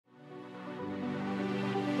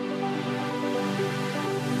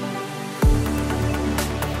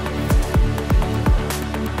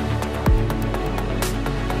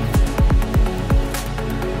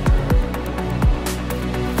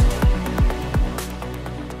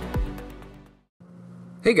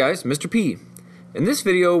Hey guys, Mr. P. In this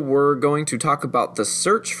video, we're going to talk about the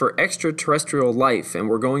search for extraterrestrial life, and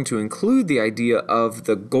we're going to include the idea of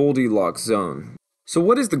the Goldilocks zone. So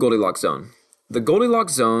what is the Goldilocks zone? The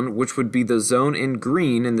Goldilocks zone, which would be the zone in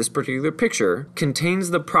green in this particular picture,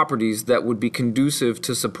 contains the properties that would be conducive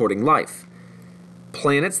to supporting life.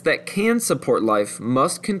 Planets that can support life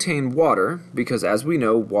must contain water, because as we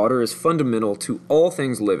know, water is fundamental to all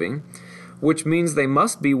things living, which means they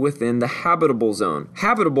must be within the habitable zone.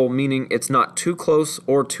 Habitable meaning it's not too close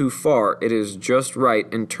or too far, it is just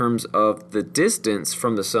right in terms of the distance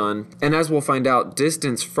from the sun. And as we'll find out,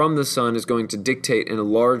 distance from the sun is going to dictate in a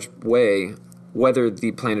large way whether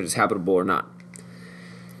the planet is habitable or not.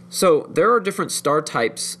 So there are different star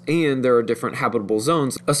types and there are different habitable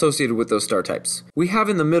zones associated with those star types. We have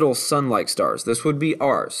in the middle sun-like stars. This would be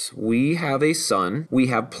ours. We have a sun. We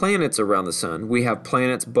have planets around the sun. We have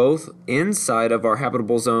planets both inside of our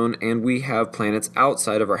habitable zone and we have planets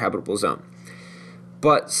outside of our habitable zone.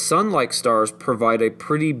 But sun-like stars provide a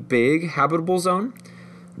pretty big habitable zone.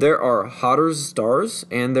 There are hotter stars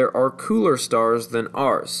and there are cooler stars than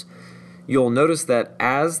ours. You'll notice that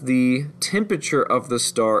as the temperature of the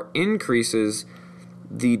star increases,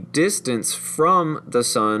 the distance from the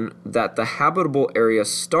sun that the habitable area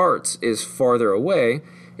starts is farther away.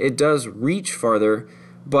 It does reach farther,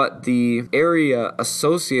 but the area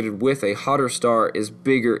associated with a hotter star is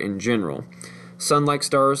bigger in general. Sun-like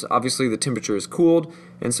stars, obviously the temperature is cooled,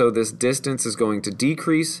 and so this distance is going to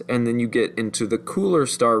decrease, and then you get into the cooler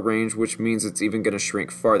star range, which means it's even going to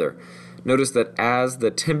shrink farther. Notice that as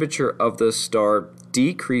the temperature of the star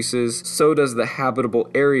decreases, so does the habitable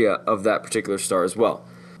area of that particular star as well.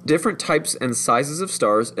 Different types and sizes of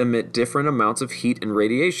stars emit different amounts of heat and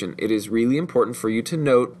radiation. It is really important for you to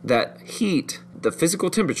note that heat, the physical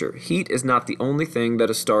temperature, heat is not the only thing that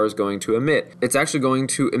a star is going to emit. It's actually going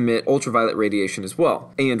to emit ultraviolet radiation as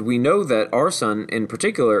well. And we know that our sun in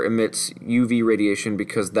particular emits UV radiation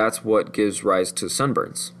because that's what gives rise to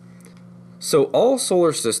sunburns. So all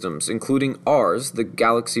solar systems, including ours, the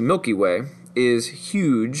galaxy Milky Way, is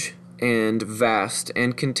huge and vast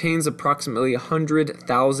and contains approximately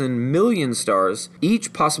 100,000 million stars,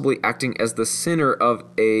 each possibly acting as the center of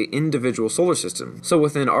an individual solar system. So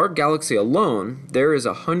within our galaxy alone, there is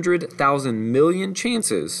 100,000 million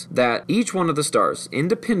chances that each one of the stars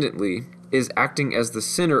independently is acting as the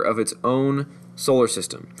center of its own solar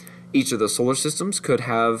system. Each of those solar systems could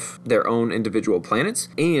have their own individual planets,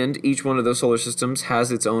 and each one of those solar systems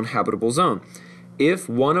has its own habitable zone. If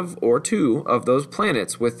one of or two of those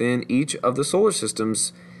planets within each of the solar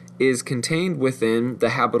systems is contained within the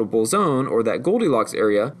habitable zone or that Goldilocks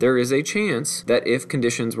area, there is a chance that if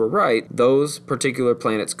conditions were right, those particular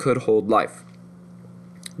planets could hold life.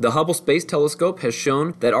 The Hubble Space Telescope has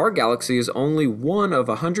shown that our galaxy is only one of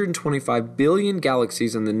 125 billion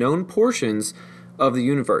galaxies in the known portions of the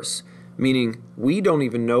universe, meaning we don't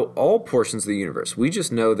even know all portions of the universe. We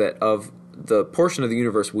just know that of the portion of the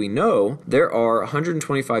universe we know, there are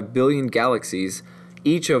 125 billion galaxies,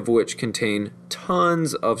 each of which contain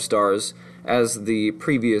tons of stars, as the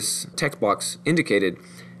previous text box indicated,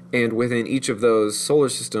 and within each of those solar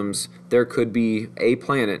systems, there could be a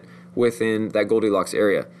planet within that Goldilocks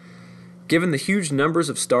area. Given the huge numbers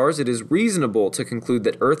of stars, it is reasonable to conclude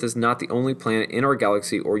that Earth is not the only planet in our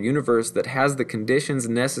galaxy or universe that has the conditions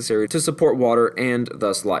necessary to support water and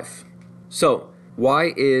thus life. So,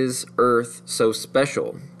 why is Earth so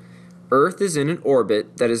special? Earth is in an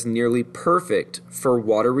orbit that is nearly perfect for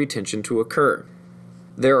water retention to occur.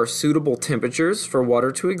 There are suitable temperatures for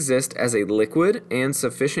water to exist as a liquid and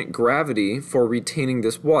sufficient gravity for retaining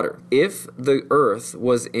this water. If the Earth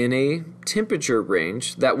was in a temperature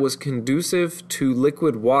range that was conducive to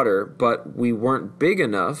liquid water, but we weren't big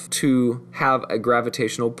enough to have a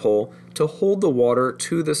gravitational pull to hold the water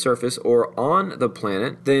to the surface or on the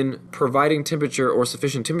planet, then providing temperature or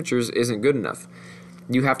sufficient temperatures isn't good enough.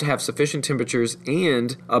 You have to have sufficient temperatures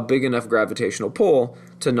and a big enough gravitational pull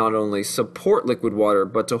to not only support liquid water,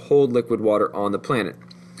 but to hold liquid water on the planet.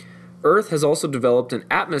 Earth has also developed an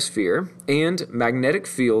atmosphere and magnetic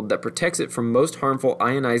field that protects it from most harmful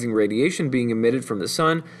ionizing radiation being emitted from the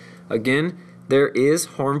sun. Again, there is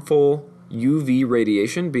harmful UV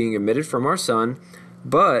radiation being emitted from our sun,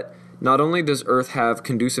 but not only does Earth have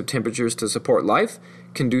conducive temperatures to support life,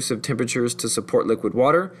 conducive temperatures to support liquid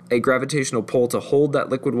water, a gravitational pull to hold that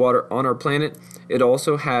liquid water on our planet, it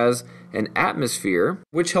also has an atmosphere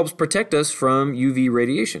which helps protect us from UV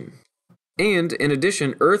radiation. And in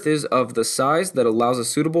addition, Earth is of the size that allows a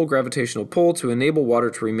suitable gravitational pull to enable water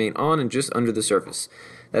to remain on and just under the surface.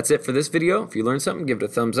 That's it for this video. If you learned something, give it a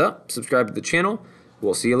thumbs up, subscribe to the channel.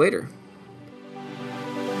 We'll see you later.